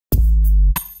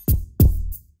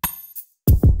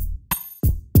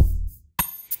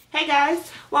Hey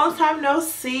guys, long time no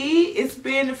see. It's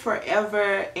been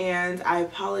forever and I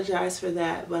apologize for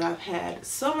that, but I've had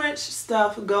so much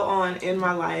stuff go on in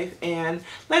my life, and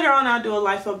later on I'll do a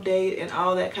life update and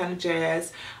all that kind of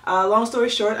jazz. Long story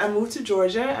short, I moved to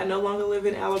Georgia. I no longer live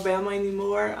in Alabama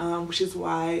anymore, which is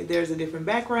why there's a different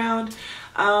background.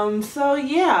 So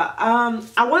yeah,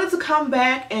 I wanted to come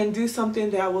back and do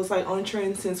something that was like on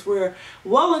trend since we're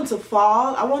well into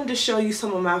fall. I wanted to show you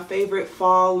some of my favorite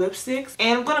fall lipsticks,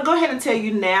 and I'm gonna go ahead and tell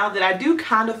you now that I do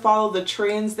kind of follow the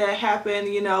trends that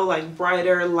happen, you know, like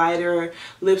brighter, lighter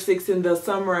lipsticks in the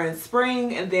summer and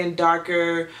spring, and then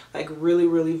darker, like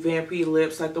really vampy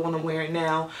lips like the one I'm wearing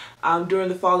now during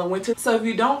the fall and winter. So if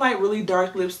you don't like really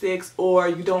dark lipsticks, or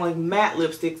you don't like matte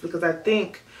lipsticks, because I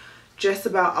think just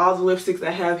about all the lipsticks I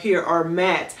have here are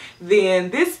matte, then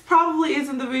this probably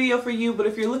isn't the video for you. But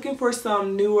if you're looking for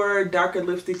some newer, darker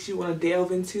lipsticks, you want to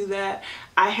delve into that,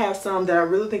 I have some that I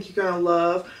really think you're gonna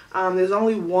love. There's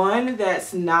only one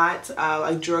that's not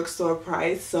like drugstore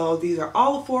price, so these are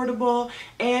all affordable.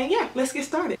 And yeah, let's get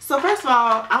started. So first of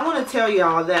all, I want to tell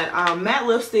y'all that matte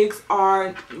lipsticks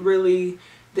aren't really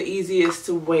the easiest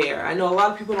to wear. I know a lot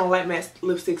of people don't like matte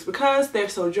lipsticks because they're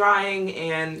so drying,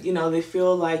 and you know, they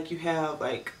feel like you have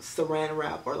like saran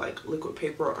wrap or like liquid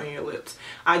paper on your lips.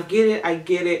 I get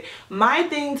it. My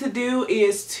thing to do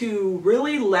is to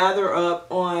really lather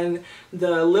up on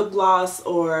the lip gloss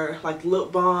or like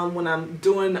lip balm when I'm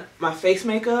doing my face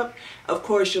makeup. Of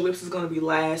course your lips is going to be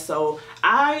last, so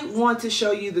I want to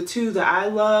show you the two that I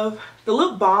love. The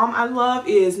lip balm I love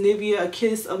is Nivea A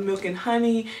Kiss of Milk and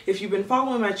Honey. If you've been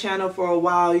following my channel for a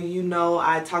while, you know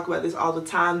I talk about this all the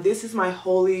time. This is my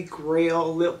holy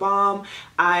grail lip balm.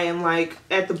 I am like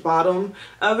at the bottom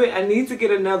of it. I need to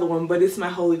get another one, but it's my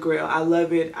holy grail. I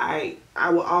love it. I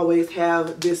will always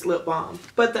have this lip balm.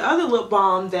 But the other lip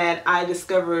balm that I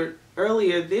discovered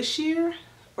earlier this year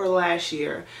or last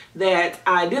year that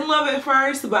I didn't love at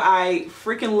first, but I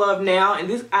freaking love now, and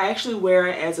this I actually wear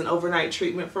it as an overnight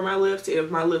treatment for my lips if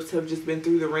my lips have just been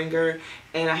through the ringer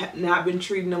and I have not been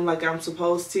treating them like I'm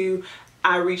supposed to.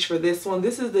 I reach for this one.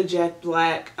 This is the Jack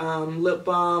Black lip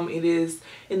balm. It is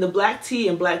in the black tea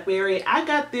and blackberry. I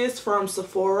got this from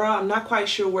Sephora. I'm not quite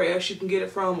sure where else you can get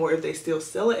it from, or if they still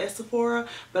sell it at Sephora,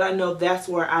 but I know that's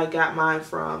where I got mine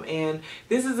from. And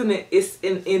this is it's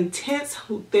an intense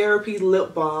therapy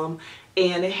lip balm,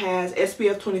 and it has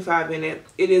SPF 25 in it.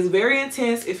 It is very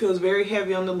intense. It feels very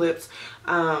heavy on the lips,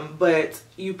 but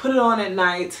you put it on at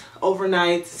night,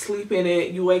 overnight, sleep in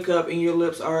it, you wake up and your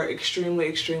lips are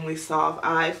extremely soft.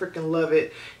 I freaking love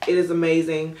it. It is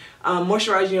amazing.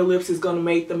 Moisturizing your lips is going to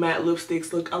make the matte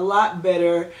lipsticks look a lot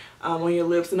better on your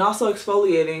lips, and also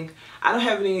exfoliating. I don't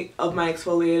have any of my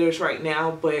exfoliators right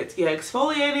now, but yeah,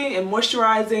 exfoliating and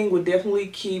moisturizing would definitely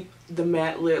keep the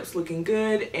matte lips looking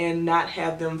good and not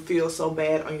have them feel so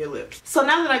bad on your lips. So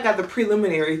now that I got the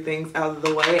preliminary things out of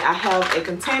the way, I have a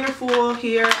container full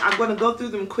here. I'm going to go through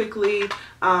them quickly,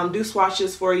 do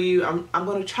swatches for you. I'm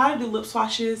going to try to do lip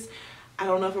swatches. I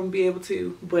don't know if I'm going to be able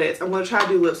to, but I'm going to try to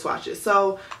do lip swatches.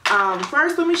 So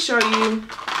first let me show you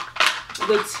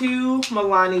the two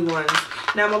Milani ones.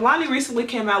 Now Milani recently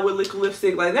came out with liquid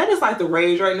lipstick. Like, that is like the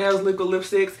rage right now, is liquid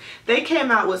lipsticks. They came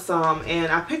out with some,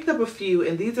 and I picked up a few,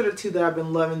 and these are the two that I've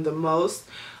been loving the most.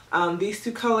 These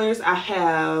two colors, I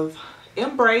have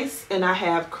Embrace and I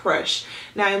have Crush.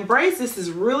 Now Embrace, this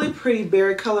is really pretty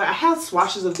berry color. I have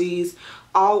swatches of these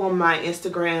all on my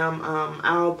Instagram.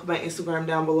 I'll put my Instagram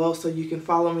down below so you can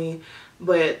follow me.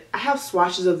 But I have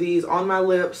swatches of these on my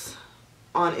lips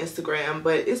on Instagram.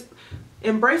 But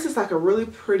Embrace is like a really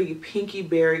pretty pinky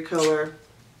berry color.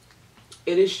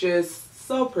 It is just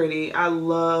so pretty. I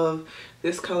love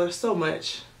this color so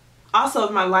much. Also,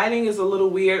 my lighting is a little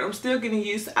weird. I'm still getting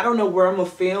used to, I don't know where I'm gonna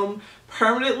film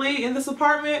permanently in this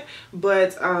apartment,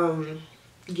 but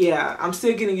yeah, I'm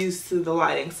still getting used to the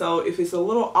lighting. So if it's a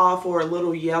little off or a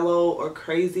little yellow or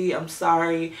crazy, I'm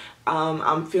sorry.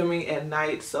 I'm filming at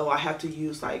night, so I have to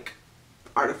use like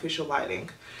artificial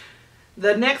lighting.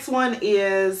 The next one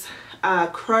is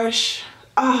Crush.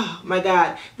 Oh my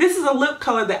god, this is a lip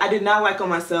color that I did not like on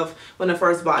myself when I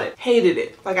first bought it. Hated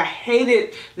it. Like, I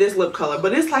hated this lip color,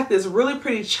 but it's like this really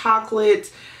pretty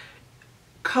chocolate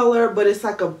color, but it's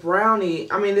like a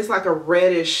brownie. I mean, it's like a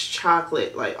reddish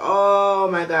chocolate. Like, oh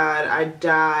my god, I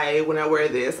die when I wear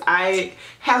this. I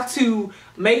have to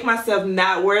make myself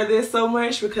not wear this so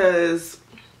much because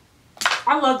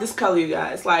I love this color, you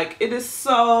guys. Like, it is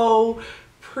so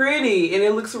pretty, and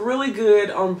it looks really good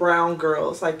on brown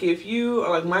girls. Like, if you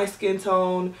are like my skin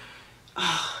tone,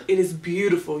 It is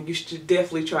beautiful. You should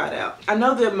definitely try it out. I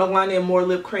know that Milani and More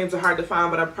lip creams are hard to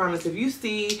find, but I promise if you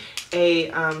see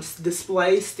a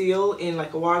display still in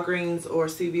like a Walgreens or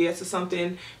CVS or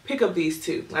something, pick up these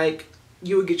two. Like,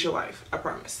 you will get your life, I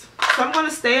promise. So I'm going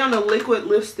to stay on the liquid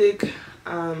lipstick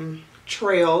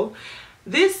trail.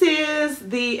 This is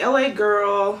the LA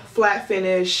Girl Flat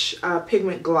Finish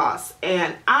Pigment Gloss,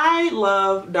 and I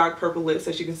love dark purple lips,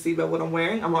 as you can see by what I'm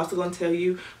wearing. I'm also going to tell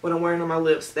you what I'm wearing on my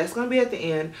lips. That's going to be at the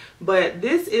end, but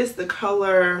this is the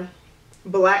color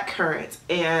Black Currant,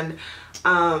 and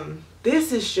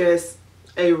this is just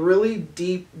a really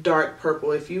deep dark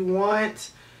purple. If you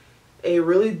want a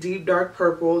really deep dark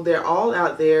purple, they're all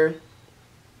out there.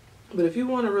 But if you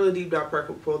want a really deep dark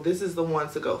purple, this is the one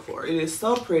to go for. It is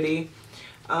so pretty.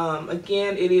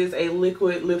 Again, it is a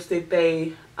liquid lipstick.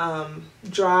 They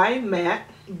dry matte,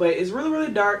 but it's really,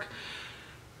 really dark.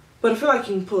 But I feel like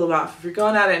you can pull it off. If you're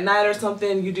going out at night or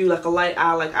something, you do like a light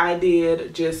eye like I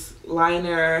did, just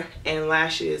liner and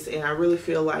lashes, and I really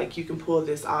feel like you can pull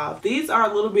this off. These are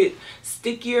a little bit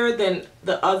stickier than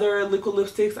the other liquid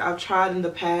lipsticks I've tried in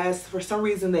the past. For some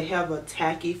reason, they have a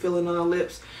tacky feeling on the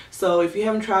lips. So if you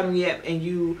haven't tried them yet and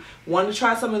you want to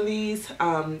try some of these,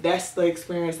 that's the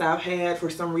experience I've had. For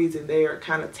some reason, they are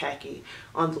kind of tacky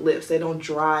on the lips. They don't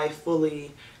dry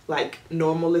fully like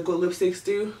normal liquid lipsticks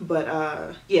do,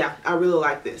 but yeah, I really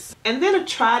like this. And then a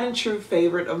tried and true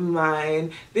favorite of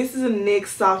mine, this is a NYX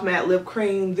Soft Matte Lip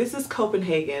Cream. This is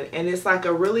Copenhagen, and it's like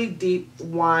a really deep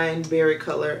wine berry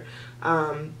color.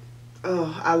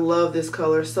 Oh, I love this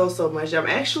color so much. I'm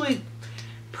actually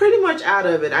pretty much out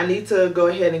of it. I need to go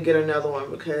ahead and get another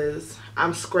one because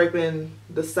I'm scraping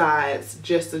the sides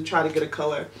just to try to get a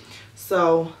color.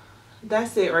 So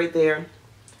that's it right there.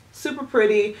 Super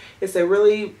pretty. It's a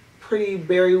really pretty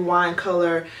berry wine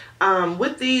color.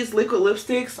 With these liquid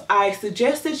lipsticks, I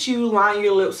suggest that you line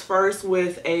your lips first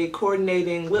with a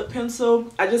coordinating lip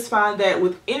pencil. I just find that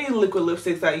with any liquid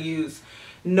lipsticks I use,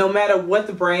 no matter what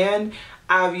the brand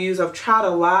I've tried a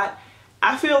lot,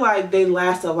 I feel like they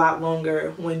last a lot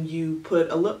longer when you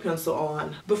put a lip pencil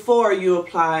on before you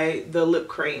apply the lip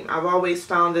cream. I've always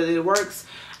found that it works.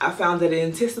 I found that it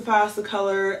intensifies the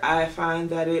color. I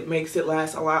find that it makes it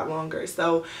last a lot longer.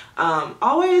 So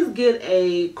always get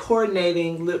a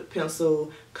coordinating lip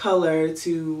pencil color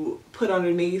to put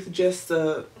underneath just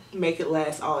to make it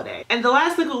last all day. And the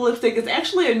last liquid lipstick is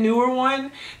actually a newer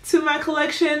one to my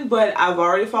collection, but I've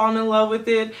already fallen in love with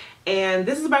it. And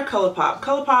this is by Colourpop.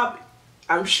 Colourpop,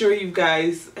 I'm sure you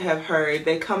guys have heard,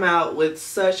 they come out with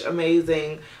such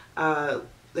amazing, they're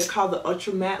called the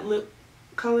Ultra Matte Lip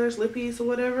colors, lippies or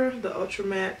whatever, the Ultra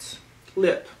Matte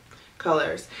Lip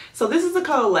colors. So this is the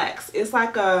color Lex. It's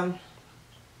like a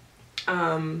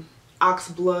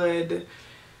oxblood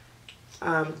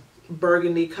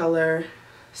burgundy color.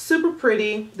 Super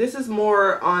pretty. This is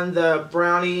more on the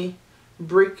brownie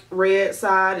brick red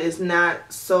side. It's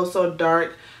not so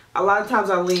dark. A lot of times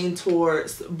I lean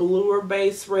towards bluer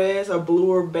based reds or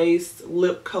bluer based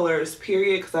lip colors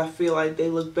period, because I feel like they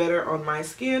look better on my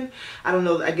skin. I don't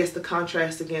know, I guess the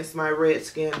contrast against my red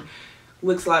skin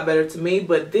looks a lot better to me,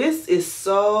 but this is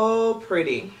so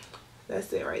pretty.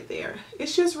 That's it right there.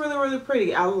 It's just really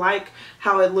pretty. I like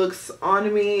how it looks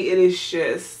on me. It is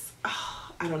just,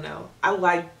 oh, I don't know. I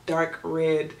like dark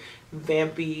red,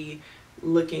 vampy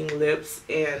looking lips,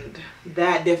 and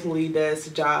that definitely does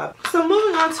the job. So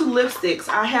moving on to lipsticks,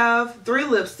 I have 3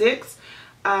 lipsticks,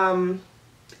 and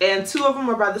 2 of them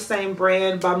are by the same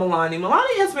brand, by Milani.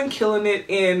 Milani has been killing it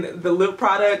in the lip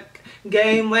product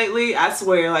game lately. I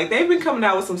swear, like, they've been coming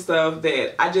out with some stuff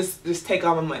that I just take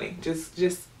all my money, just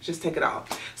take it all.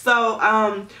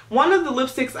 So one of the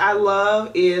lipsticks I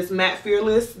love is Matte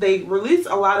Fearless. They release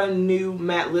a lot of new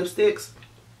matte lipsticks,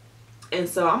 and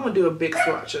so I'm gonna do a big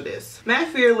swatch of this. Matte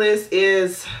Fearless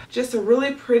is just a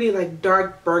really pretty, like,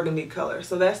 dark burgundy color.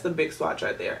 So that's the big swatch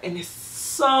right there. And it's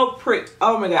so pretty.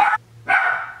 Oh my God.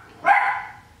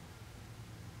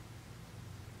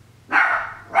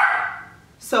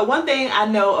 So one thing I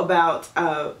know about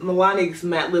Milani's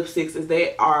matte lipsticks is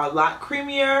they are a lot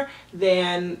creamier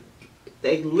than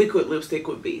a liquid lipstick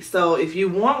would be. So if you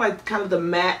want like kind of the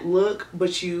matte look,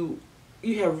 but you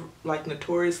have like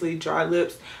notoriously dry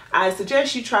lips, I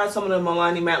suggest you try some of the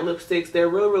Milani matte lipsticks. They're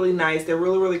really nice. They're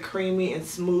really creamy and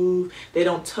smooth. They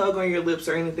don't tug on your lips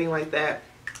or anything like that.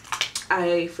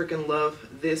 I freaking love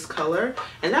this color.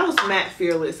 And that was Matte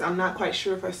Fearless. I'm not quite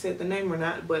sure if I said the name or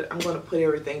not, but I'm going to put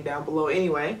everything down below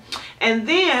anyway. And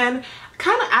then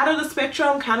kind of out of the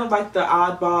spectrum, kind of like the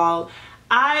oddball,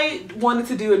 I wanted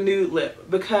to do a nude lip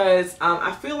because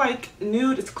I feel like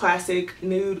nude is classic.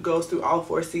 Nude goes through all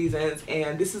 4 seasons,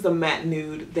 and this is a matte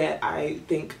nude that I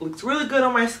think looks really good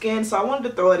on my skin, so I wanted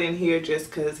to throw it in here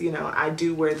just because, you know, I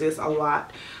do wear this a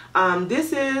lot.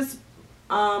 This is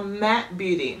Matte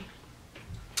Beauty,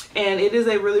 and it is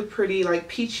a really pretty like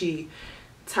peachy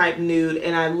type nude,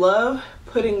 and I love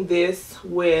putting this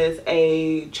with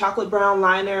a chocolate brown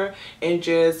liner and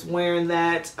just wearing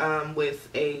that with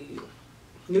a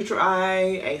neutral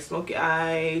eye, a smoky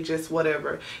eye, just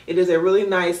whatever. It is a really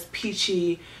nice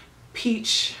peachy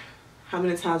peach. How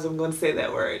many times I'm going to say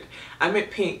that word? I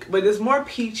meant pink, but it's more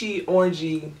peachy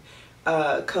orangey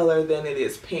color than it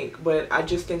is pink, but I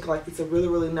just think like it's a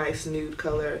really nice nude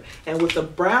color, and with the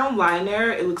brown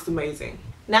liner it looks amazing.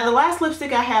 Now the last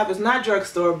lipstick I have is not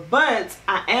drugstore, but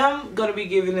I am going to be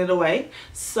giving it away.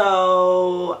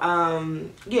 So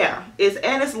yeah,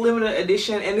 it's limited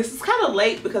edition, and this is kind of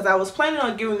late because I was planning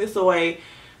on giving this away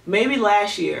maybe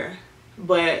last year,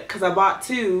 but because I bought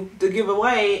 2 to give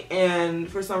away and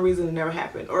for some reason it never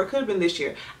happened, or it could have been this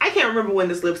year. I can't remember when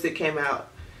this lipstick came out.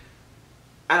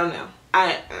 I don't know.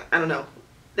 I don't know.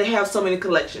 They have so many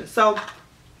collections. So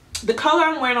the color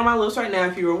I'm wearing on my lips right now,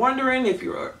 if you were wondering, if you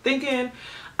were thinking,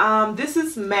 this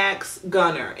is Max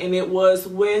Gunner, and it was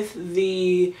with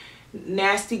the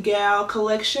Nasty Gal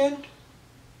collection.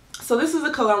 So this is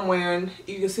the color I'm wearing.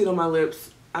 You can see it on my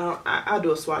lips. I'll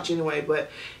do a swatch anyway, but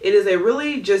it is a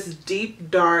really just deep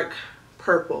dark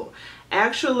purple.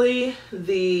 Actually,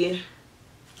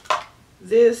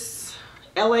 this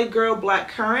LA Girl Black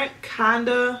Currant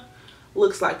kinda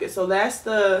looks like it. So that's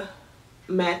the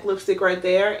MAC lipstick right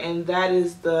there, and that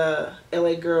is the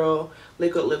LA Girl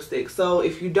liquid lipstick. So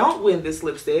if you don't win this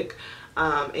lipstick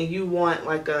and you want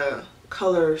like a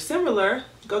color similar,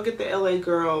 go get the LA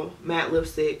Girl matte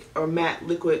lipstick or matte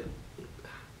liquid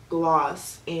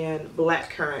gloss in Black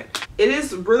Currant. It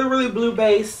is really blue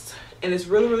based, and it's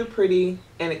really pretty,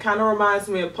 and it kind of reminds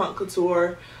me of Punk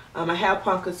Couture. I have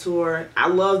Punk Couture. I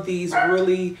love these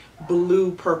really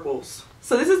blue purples.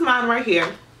 So this is mine right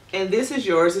here, and this is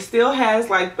yours. It still has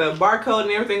like the barcode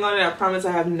and everything on it. I promise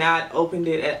I have not opened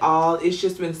it at all. It's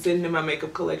just been sitting in my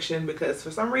makeup collection because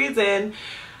for some reason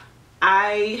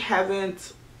I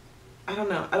don't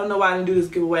know why I didn't do this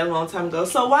giveaway a long time ago.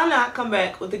 So why not come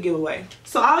back with a giveaway?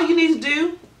 So all you need to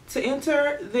do to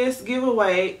enter this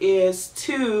giveaway is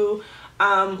to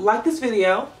like this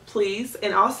video, please,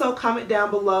 and also comment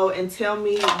down below and tell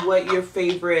me what your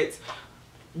favorite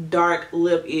dark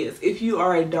lip is, if you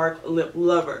are a dark lip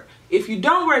lover. If you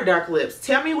don't wear dark lips,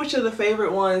 tell me which are the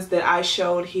favorite ones that I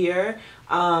showed here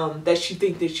that you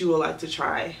think that you would like to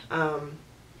try.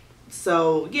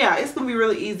 So yeah, it's gonna be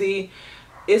really easy.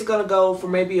 It's gonna go for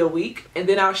maybe a week, and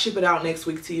then I'll ship it out next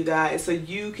week to you guys so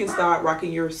you can start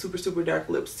rocking your super dark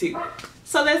lips too.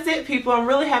 So that's it, people. I'm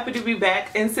really happy to be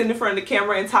back and sitting in front of the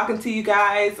camera and talking to you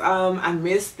guys. I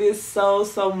miss this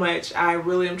so much. I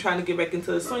really am trying to get back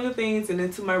into the swing of things and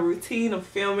into my routine of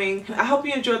filming. I hope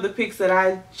you enjoyed the pics that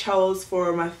I chose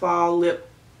for my fall lip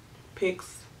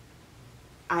pics.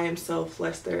 I am so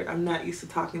flustered. I'm not used to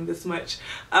talking this much.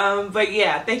 But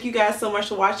yeah, thank you guys so much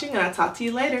for watching, and I'll talk to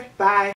you later. Bye.